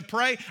perfect to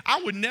pray,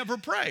 I would never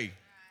pray.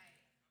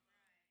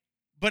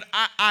 But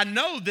I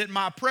know that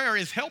my prayer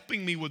is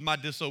helping me with my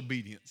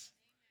disobedience.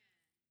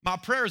 My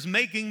prayer is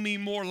making me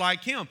more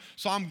like him.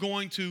 So I'm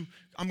going to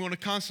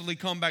constantly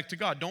come back to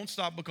God. Don't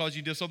stop because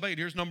you disobeyed.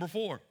 Here's number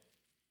 4.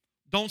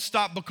 Don't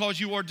stop because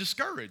you are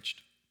discouraged.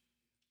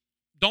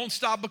 Don't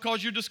stop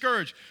because you're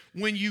discouraged.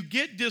 When you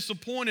get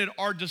disappointed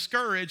or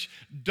discouraged,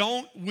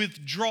 don't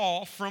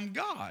withdraw from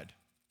God.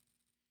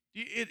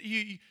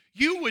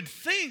 You would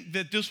think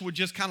that this would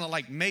just kind of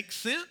like make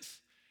sense,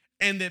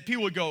 and that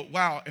people would go,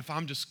 wow, if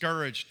I'm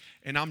discouraged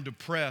and I'm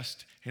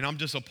depressed and I'm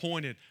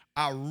disappointed,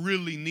 I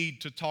really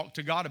need to talk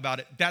to God about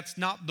it. That's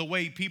not the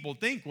way people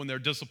think when they're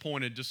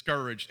disappointed,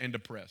 discouraged, and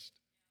depressed.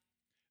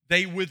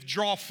 They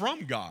withdraw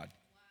from God.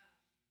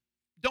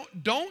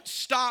 Don't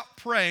stop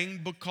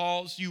praying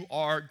because you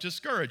are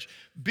discouraged.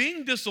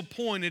 Being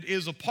disappointed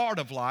is a part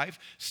of life.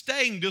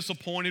 Staying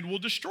disappointed will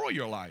destroy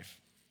your life.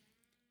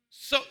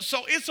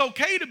 So it's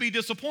okay to be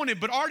disappointed,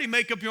 but already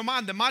make up your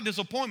mind that my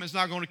disappointment is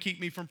not going to keep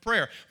me from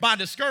prayer. My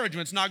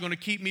discouragement is not going to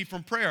keep me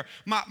from prayer.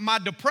 My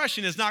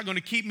depression is not going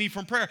to keep me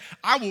from prayer.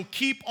 I will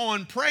keep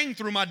on praying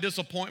through my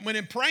disappointment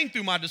and praying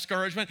through my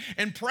discouragement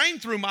and praying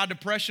through my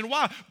depression.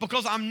 Why?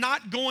 Because I'm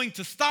not going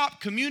to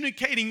stop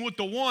communicating with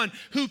the one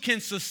who can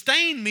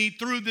sustain me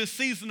through this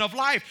season of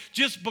life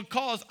just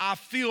because I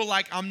feel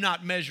like I'm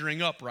not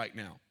measuring up right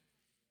now.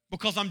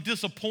 Because I'm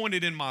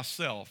disappointed in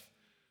myself.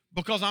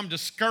 Because I'm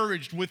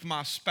discouraged with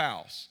my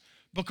spouse,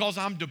 because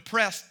I'm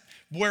depressed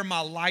where my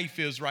life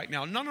is right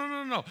now.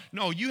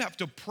 No, you have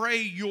to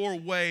pray your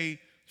way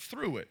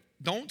through it.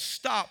 Don't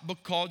stop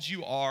because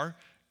you are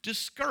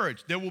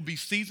discouraged. There will be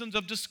seasons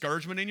of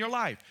discouragement in your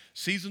life,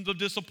 seasons of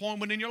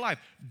disappointment in your life.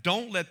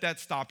 Don't let that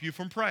stop you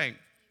from praying.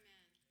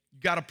 You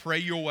got to pray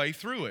your way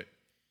through it.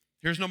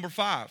 Here's number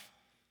 5.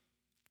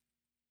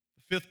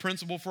 Fifth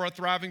principle for a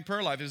thriving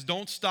prayer life is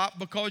don't stop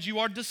because you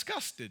are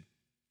disgusted.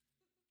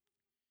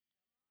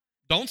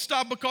 Don't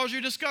stop because you're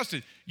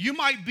disgusted. You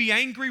might be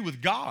angry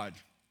with God.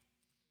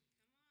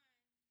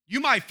 You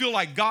might feel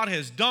like God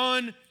has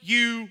done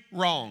you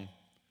wrong.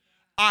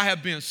 I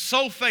have been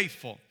so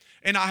faithful,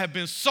 and I have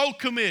been so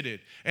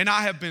committed, and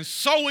I have been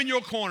so in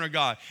your corner,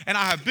 God, and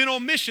I have been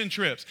on mission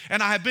trips,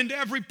 and I have been to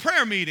every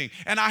prayer meeting,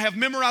 and I have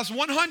memorized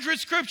 100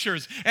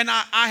 scriptures, and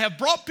I have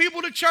brought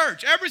people to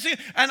church, God,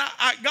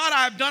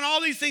 I have done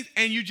all these things,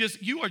 and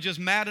you are just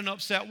mad and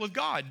upset with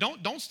God.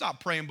 Don't stop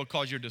praying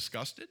because you're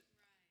disgusted.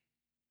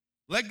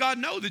 Let God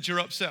know that you're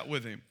upset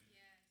with him.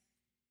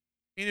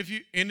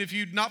 And if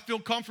you not feel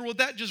comfortable with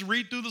that, just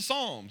read through the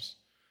Psalms.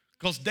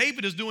 Because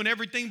David is doing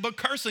everything but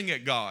cursing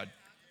at God.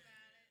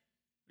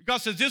 God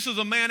says, this is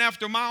a man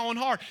after my own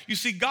heart. You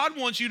see, God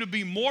wants you to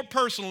be more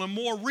personal and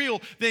more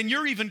real than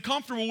you're even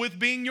comfortable with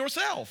being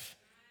yourself.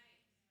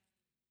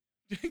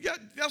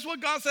 That's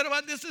what God said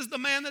about this is the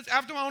man that's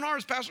after my own heart,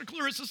 as Pastor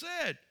Clarissa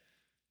said.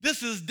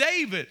 This is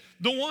David,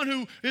 the one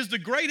who is the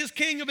greatest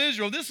king of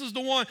Israel. This is the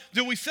one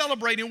that we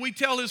celebrate and we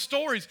tell his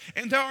stories.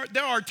 And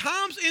there are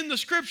times in the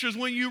scriptures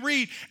when you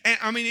read,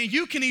 and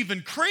you can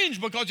even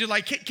cringe because you're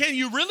like, can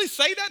you really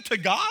say that to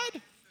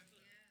God?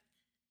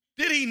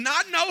 Did he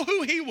not know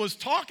who he was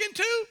talking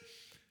to?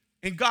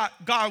 And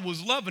God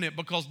was loving it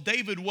because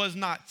David was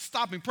not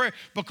stopping prayer,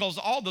 because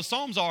all the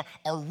Psalms are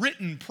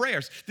written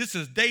prayers. This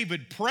is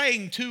David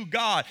praying to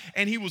God,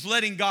 and he was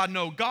letting God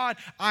know, God,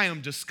 I am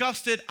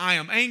disgusted, I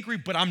am angry,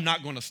 but I'm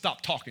not going to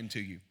stop talking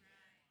to you.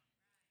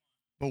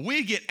 But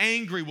we get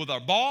angry with our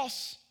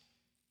boss,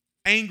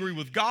 angry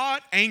with God,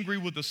 angry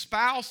with the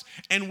spouse,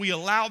 and we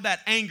allow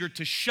that anger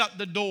to shut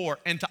the door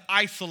and to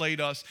isolate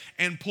us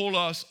and pull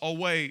us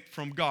away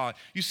from God.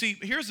 You see,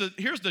 here's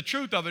the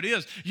truth of it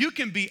is, you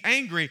can be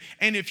angry,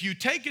 and if you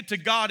take it to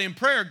God in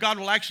prayer, God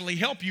will actually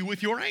help you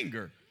with your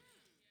anger.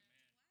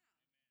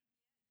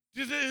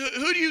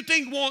 Who do you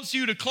think wants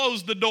you to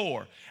close the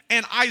door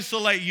and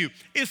isolate you?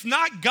 It's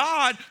not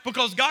God,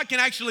 because God can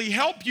actually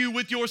help you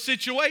with your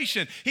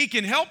situation. He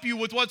can help you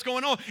with what's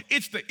going on.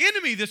 It's the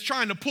enemy that's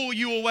trying to pull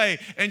you away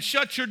and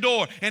shut your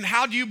door. And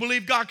how do you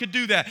believe God could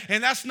do that?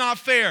 And that's not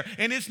fair.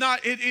 And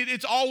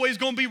it's always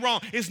going to be wrong.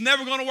 It's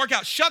never going to work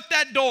out. Shut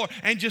that door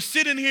and just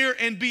sit in here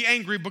and be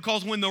angry,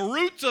 because when the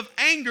roots of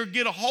anger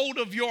get a hold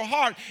of your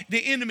heart,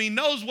 the enemy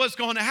knows what's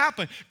going to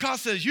happen. God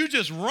says, you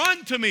just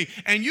run to me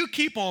and you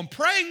keep on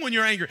praying when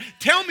you're angry.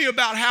 Tell me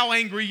about how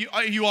angry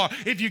you are.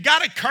 If you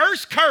got to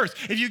curse, curse.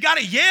 If you got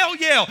to yell,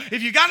 yell.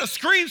 If you got to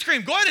scream,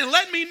 scream. Go ahead and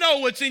let me know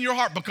what's in your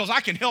heart, because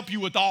I can help you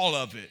with all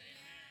of it.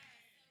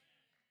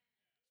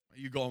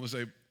 You go home and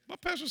say, my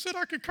pastor said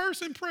I could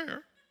curse in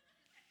prayer.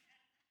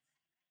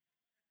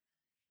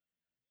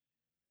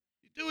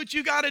 You do what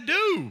you got to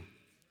do.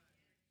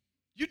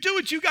 You do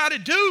what you got to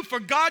do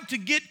for God to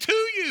get to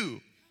you,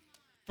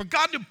 for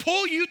God to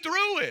pull you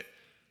through it.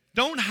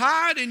 Don't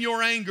hide in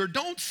your anger.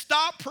 Don't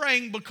stop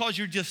praying because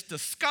you're just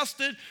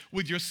disgusted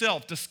with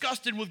yourself,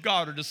 disgusted with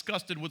God, or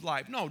disgusted with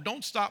life. No,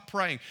 don't stop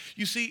praying.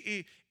 You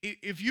see,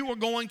 if you are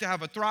going to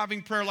have a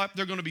thriving prayer life,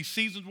 there are going to be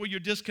seasons where you're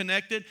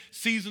disconnected,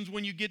 seasons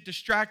when you get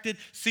distracted,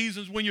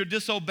 seasons when you're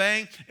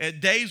disobeying,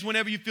 days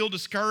whenever you feel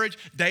discouraged,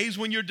 days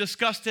when you're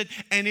disgusted.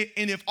 And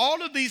if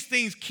all of these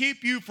things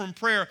keep you from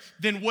prayer,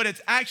 then what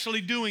it's actually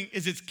doing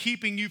is it's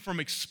keeping you from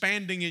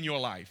expanding in your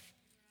life.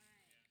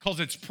 Because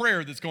it's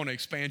prayer that's going to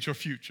expand your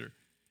future.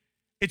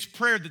 It's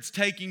prayer that's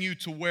taking you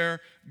to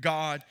where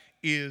God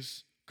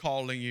is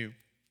calling you.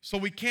 So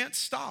we can't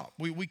stop.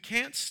 We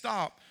can't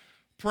stop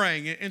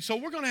praying. And so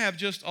we're going to have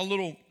just a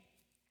little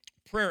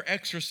prayer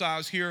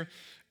exercise here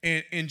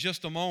in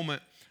just a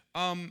moment.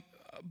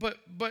 But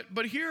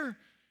here,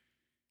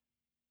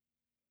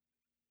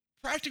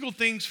 practical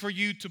things for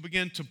you to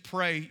begin to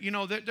pray. You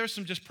know, there's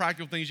some just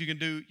practical things you can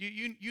do.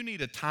 You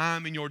need a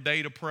time in your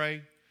day to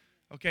pray.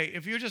 Okay,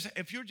 if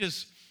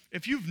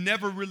you've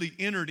never really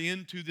entered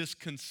into this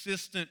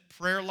consistent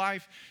prayer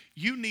life,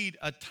 you need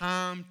a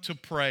time to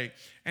pray.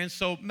 And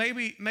so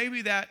maybe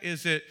that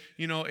is at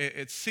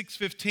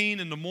 6:15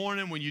 in the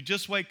morning when you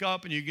just wake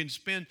up and you can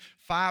spend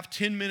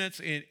 5-10 minutes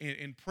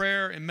in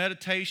prayer and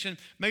meditation.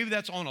 Maybe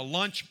that's on a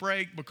lunch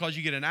break because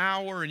you get an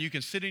hour and you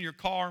can sit in your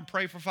car and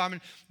pray for 5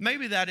 minutes.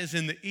 Maybe that is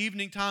in the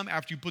evening time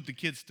after you put the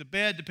kids to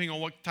bed, depending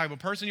on what type of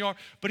person you are.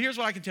 But here's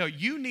what I can tell you.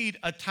 You need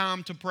a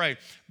time to pray,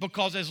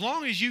 because as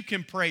long as you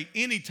can pray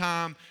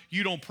anytime,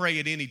 you don't pray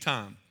at any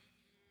time.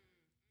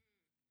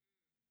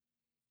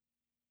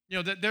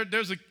 You know,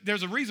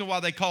 there's a reason why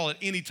they call it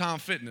Anytime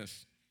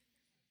Fitness.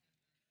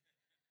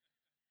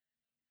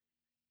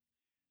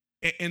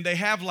 And they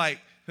have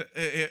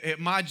at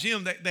my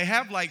gym, they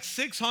have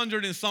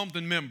 600 and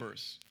something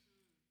members.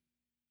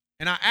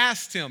 And I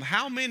asked him,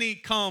 how many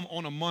come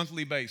on a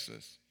monthly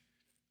basis?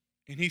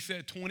 And he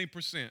said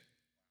 20%.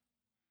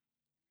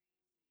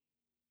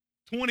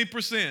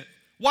 20%.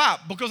 Why?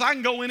 Because I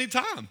can go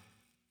anytime.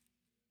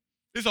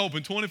 It's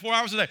open 24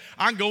 hours a day.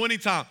 I can go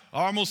anytime.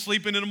 Oh, I'm going to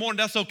sleep in the morning.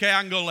 That's okay.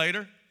 I can go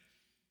later.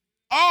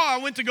 Oh, I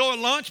went to go at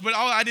lunch, but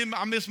I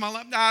missed my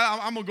lunch.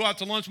 I'm going to go out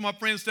to lunch with my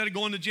friends instead of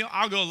going to the gym.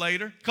 I'll go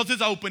later because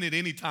it's open at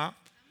any time.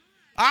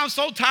 I'm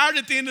so tired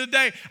at the end of the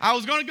day. I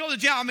was going to go to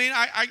the gym. I mean,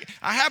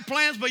 I have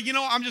plans, but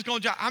I'm just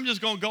going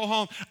to go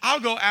home.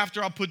 I'll go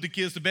after I put the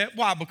kids to bed.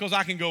 Why? Because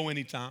I can go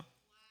anytime.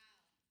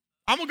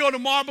 I'm going to go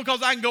tomorrow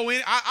because I can go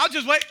in. I'll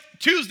just wait.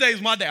 Tuesday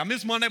is my day. I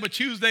miss Monday, but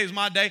Tuesday is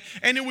my day.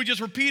 And then we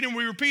just repeat and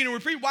we repeat and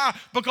repeat. Why?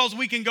 Because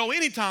we can go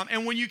anytime.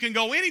 And when you can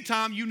go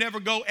anytime, you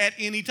never go at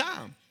any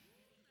time.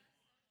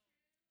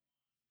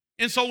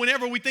 And so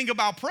whenever we think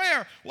about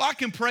prayer, well, I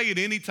can pray at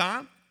any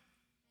time.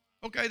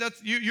 Okay,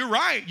 you're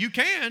right. You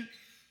can.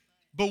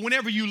 But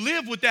whenever you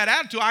live with that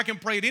attitude, I can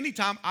pray at any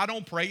time. I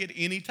don't pray at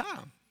any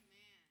time.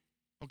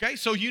 Okay,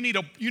 so you need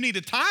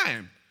a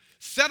time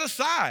set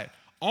aside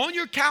on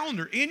your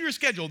calendar, in your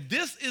schedule.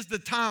 This is the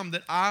time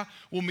that I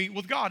will meet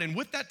with God. And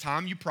with that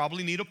time, you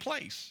probably need a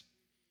place.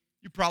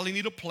 You probably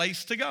need a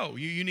place to go.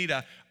 You need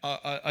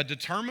a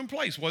determined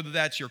place, whether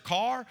that's your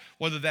car,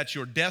 whether that's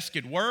your desk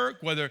at work,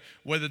 whether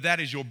that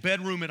is your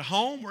bedroom at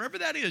home, wherever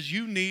that is,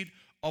 you need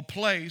a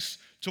place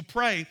to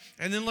pray.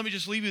 And then let me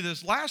just leave you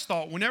this last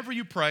thought. Whenever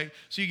you pray,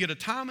 so you get a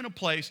time and a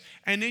place,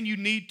 and then you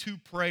need to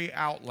pray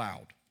out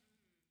loud.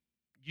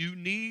 You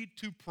need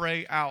to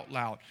pray out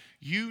loud.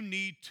 You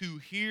need to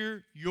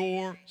hear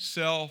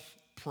yourself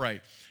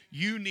pray.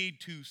 You need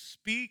to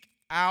speak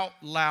out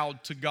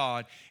loud to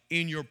God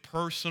in your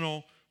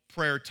personal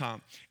prayer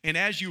time. And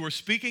as you are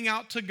speaking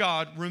out to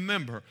God,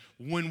 remember,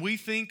 when we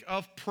think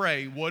of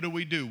pray, what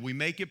do? We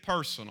make it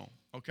personal,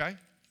 okay?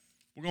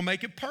 We're going to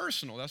make it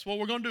personal. That's what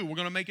we're going to do. We're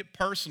going to make it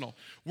personal.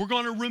 We're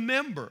going to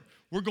remember.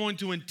 We're going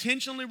to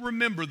intentionally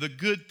remember the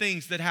good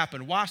things that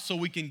happen. Why? So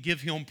we can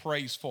give Him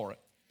praise for it.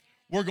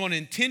 We're going to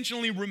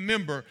intentionally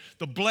remember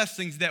the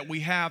blessings that we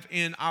have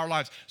in our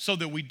lives so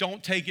that we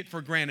don't take it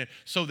for granted,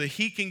 so that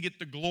He can get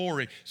the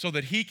glory, so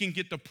that He can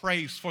get the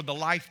praise for the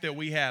life that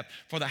we have,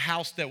 for the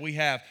house that we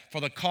have,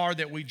 for the car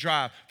that we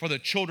drive, for the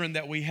children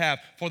that we have,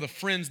 for the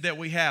friends that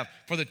we have,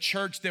 for the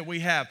church that we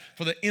have,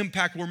 for the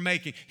impact we're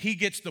making. He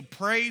gets the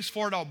praise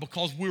for it all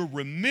because we're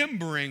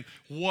remembering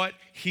what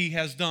He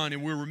has done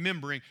and we're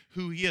remembering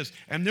who He is.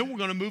 And then we're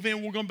going to move in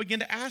and we're going to begin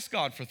to ask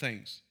God for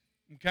things.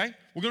 Okay?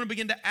 We're going to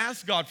begin to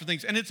ask God for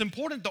things. And it's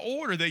important the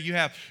order that you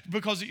have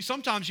because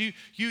sometimes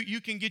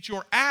you can get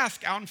your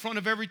ask out in front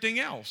of everything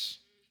else.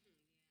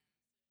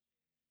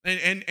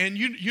 And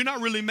you're not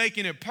really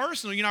making it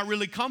personal. You're not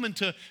really coming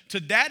to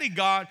Daddy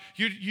God.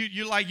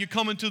 You're like you're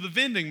coming to the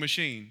vending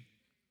machine.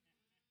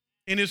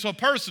 And it's so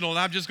personal. And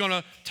I'm just going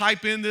to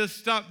type in this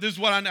stuff. This is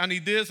what I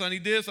need this, I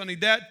need this, I need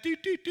that.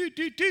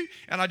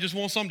 And I just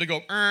want something to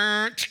go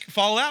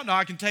fall out. Now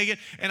I can take it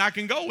and I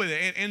can go with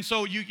it. And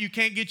so you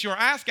can't get your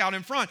ask out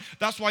in front.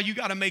 That's why you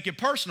got to make it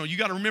personal. You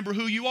got to remember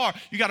who you are.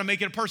 You got to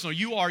make it personal.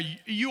 You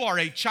are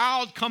a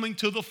child coming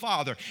to the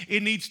Father.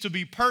 It needs to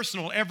be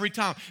personal every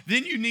time.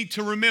 Then you need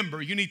to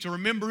remember. You need to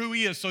remember who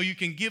He is so you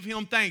can give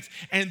Him thanks.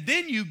 And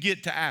then you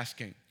get to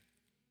asking.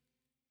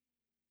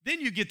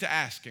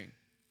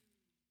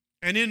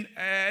 And then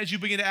as you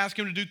begin to ask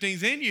Him to do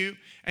things in you,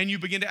 and you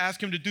begin to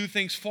ask Him to do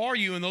things for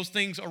you and those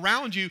things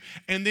around you,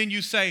 and then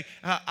you say,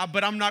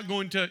 but I'm not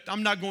going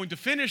to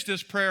finish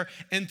this prayer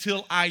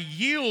until I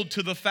yield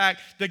to the fact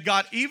that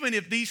God, even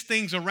if these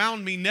things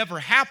around me never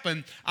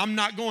happen, I'm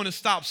not going to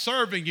stop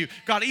serving You.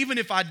 God, even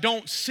if I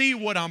don't see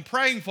what I'm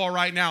praying for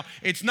right now,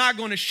 it's not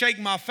going to shake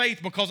my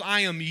faith because I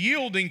am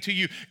yielding to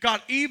You.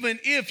 God, even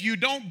if You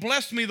don't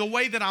bless me the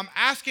way that I'm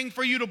asking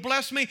for You to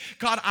bless me,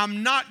 God,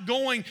 I'm not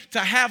going to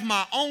have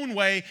my own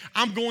way.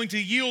 I'm going to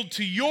yield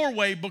to Your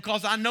way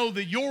because I know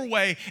that Your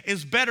way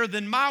is better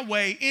than my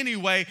way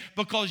anyway,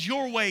 because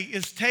Your way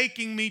is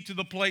taking me to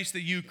the place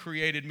that You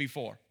created me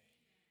for.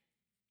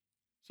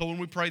 So when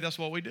we pray, that's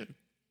what we do.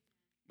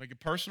 Make it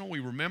personal, we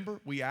remember,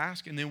 we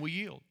ask, and then we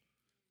yield.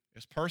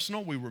 It's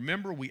personal, we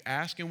remember, we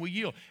ask, and we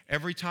yield.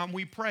 Every time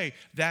we pray,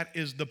 that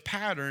is the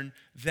pattern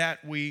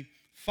that we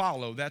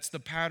follow. That's the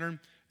pattern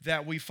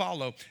that we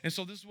follow. And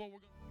so this is what we're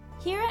going to do.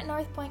 Here at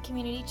North Point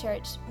Community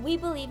Church, we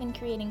believe in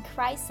creating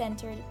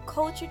Christ-centered,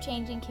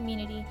 culture-changing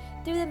community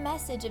through the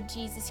message of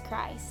Jesus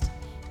Christ.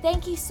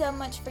 Thank you so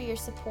much for your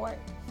support.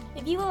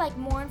 If you would like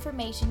more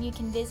information, you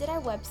can visit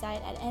our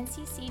website at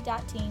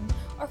ncc.team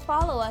or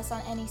follow us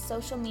on any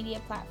social media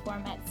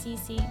platform at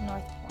CC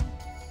North Point.